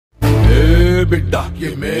बेटा ये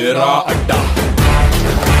मेरा अड्डा,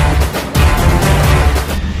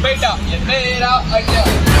 बेटा ये मेरा अड्डा,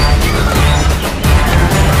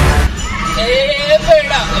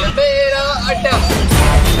 बेटा ये मेरा अड्डा,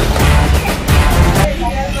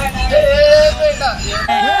 बेटा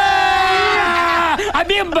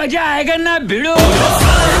अभी मजा आएगा ना भिड़ो।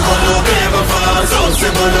 सारे बोलो बेवफा, जोर से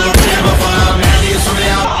बोलो बेवफा, मैंने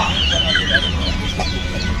सुना।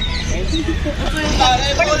 सारे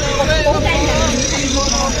बोलो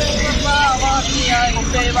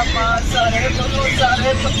बेवफा, सारे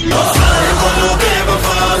बोलो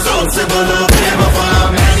बेवफा, जोर से बोलो बेवफा,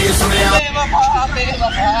 मैंने सुना। बेवफा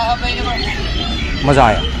बेवफा बेवफा। मजा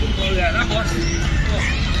आया।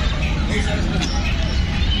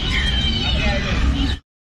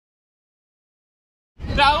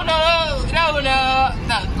 Rauna, Rauna,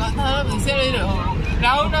 tak kata berseri.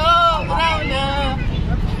 Rauna, Rauna.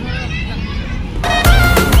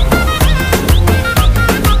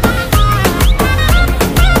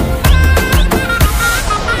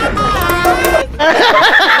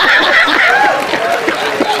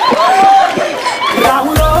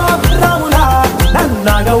 Ramulo Ramula,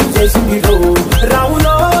 nanna gau chesindido.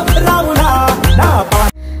 Ramulo Ramula, na pa.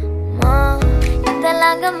 Ma,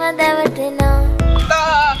 italaga madawatina.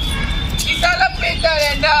 Kita lebih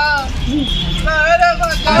dari dah. Mera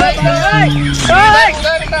kata dah.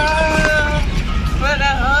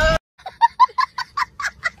 Mera.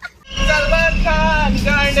 Salman Khan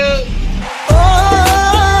gandu.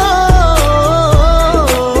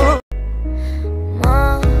 Ma,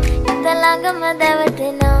 italaga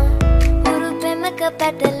madawatina. Urupe maka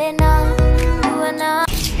patalena. Wana.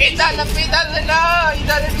 Kita lebih dari dah.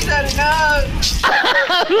 Kita lebih dari dah.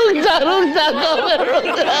 रुक जा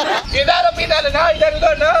इधर इधर ना इधर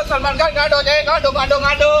उधर ना सलमान खान गांडो जाए गांडो गांडो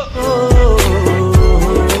गांडो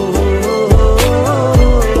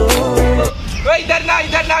इधर ना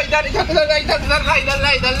इधर ना इधर इधर इधर ना इधर इधर ना इधर ना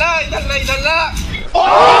इधर ना इधर ना इधर ना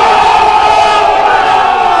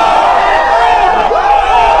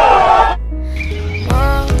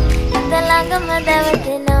italaga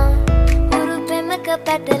madawatina. Urupe maka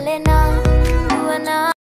patalena.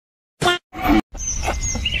 Wana.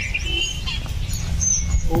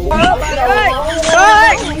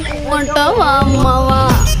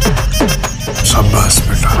 शाबाश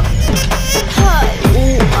बेटा।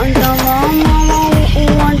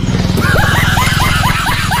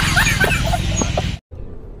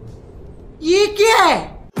 ये क्या है?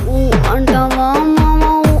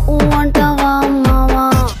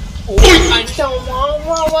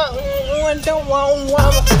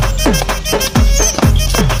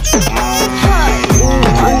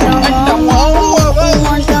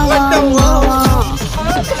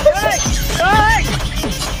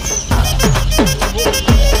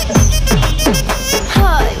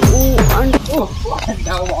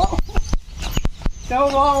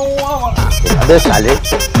 अबे साले।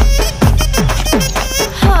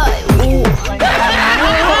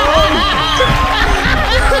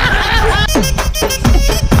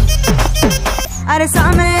 अरे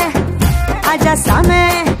सामे आजा सामे,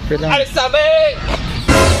 अरे सामे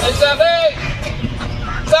सामे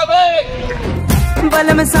सामे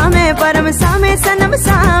बलम सामे परम सामे सनम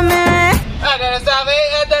सामे, अरे सामे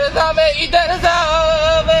इधर सामे इधर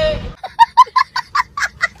सामे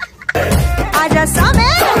आजा सामे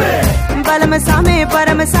बलम सामे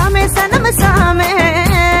परम सामे सनम सामे।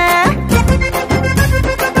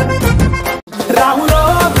 रामुलो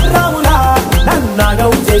रामुला नन्ना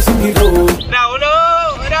गौ చేసిందిలో. Ramulo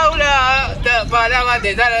Ramula, badam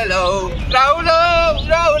de Sare lo. Ramulo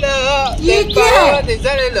Ramula, de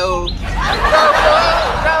Sare lo. Ramulo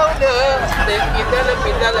Ramula,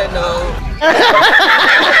 de Sare lo.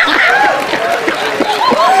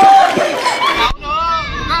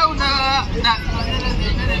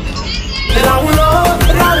 రాములో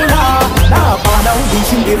రాములా నా పాదం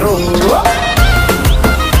తీసిందిరో.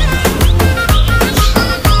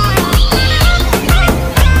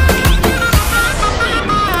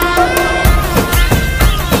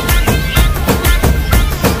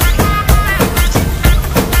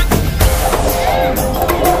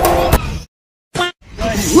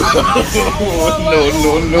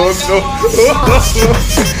 no.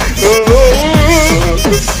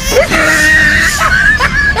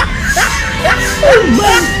 Oh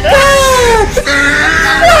my God!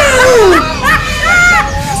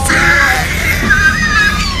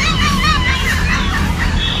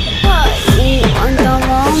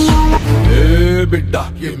 बेटा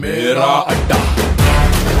ये मेरा अड्डा,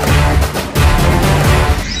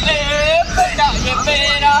 बेटा ये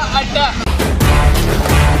मेरा अड्डा,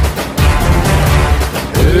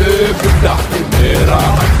 बेटा ये मेरा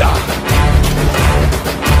अड्डा,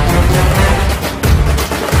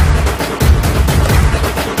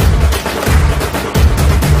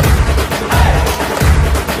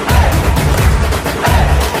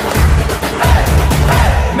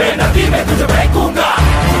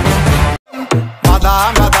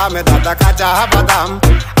 badam dada KachaBadam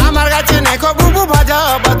amar gache neko bubu bhaja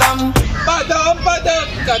badam badam badam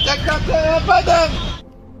KachaBadam।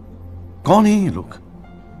 कौन है ये लोग,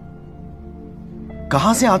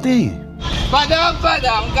 कहां से आते हैं ये? badam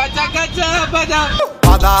badam KachaBadam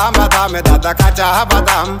badam badam dada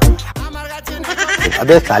KachaBadam amar gache neko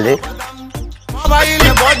अबे साले mobile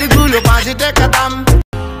body gulo paajite kadam।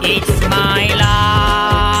 It's my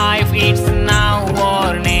life, it's now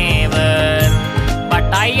or never, but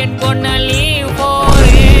I ain't gonna live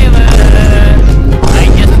forever. I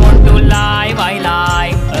just want to live, I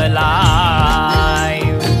live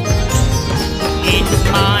alive. It's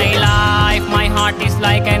my life, my heart is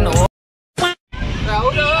like an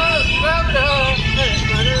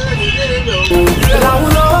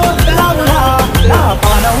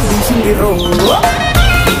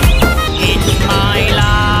It's my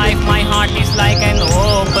life, my heart is like an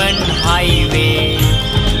open highway.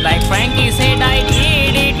 Like Frankie said, I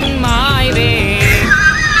did it my way.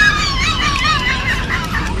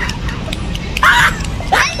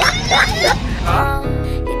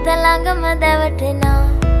 Italang madawatina,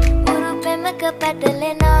 urupe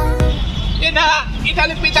makapatalena. Ina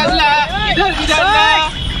ital pitalla, idhar pitalla,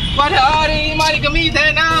 padhari mari kami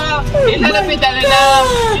dena, ital pitalla,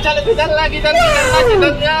 idhar pitalla, idhar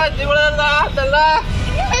pitalla, jibala dalla।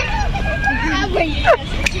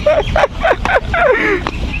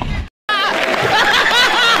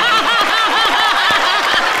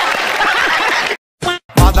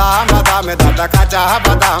 badam badam dada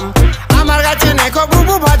KachaBadam amar gache neko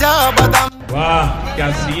bubu bhaja badam। वाह क्या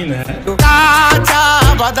scene है।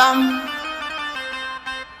 KachaBadam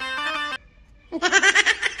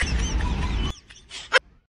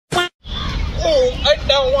I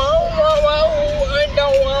don't want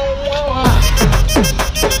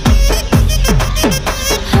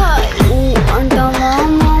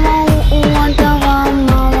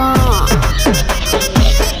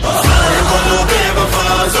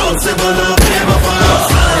Jor se bolo bewafa,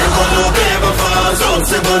 Sare bolo bewafa, Jor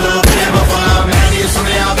se bolo bewafa, मैंने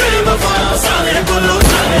सुना बेवफा, Sare bolo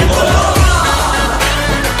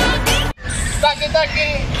taki taki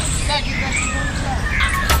taki taki।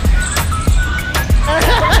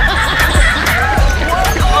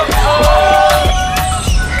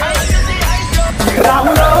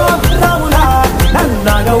 Ramulo Ramula,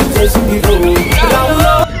 nanna gau chesingi ro.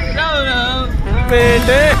 Ramulo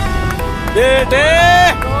बेटे बेटे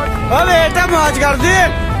ओ बेटे मौज कर दी,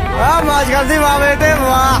 मौज कर दी वाह बेटे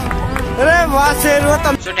वाह, अरे वाह शेर वो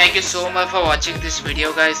तुम। So thank you so much for watching this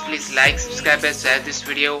video guys. Please like, subscribe and share this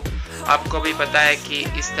video. आपको भी पता है कि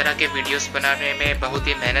इस तरह के वीडियोस बनाने में बहुत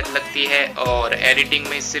ही मेहनत लगती है और एडिटिंग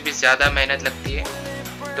में इससे भी ज़्यादा मेहनत लगती है।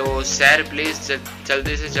 तो शेयर प्लीज़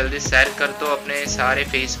जल्दी से जल्दी शेयर कर दो अपने सारे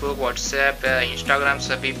फेसबुक, व्हाट्सएप, इंस्टाग्राम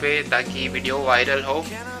सभी पे, ताकि वीडियो वायरल हो।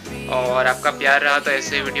 और आपका प्यार रहा तो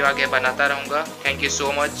ऐसे वीडियो आगे बनाता रहूँगा। Thank you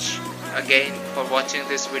so much again for watching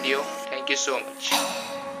this video. Thank you so much.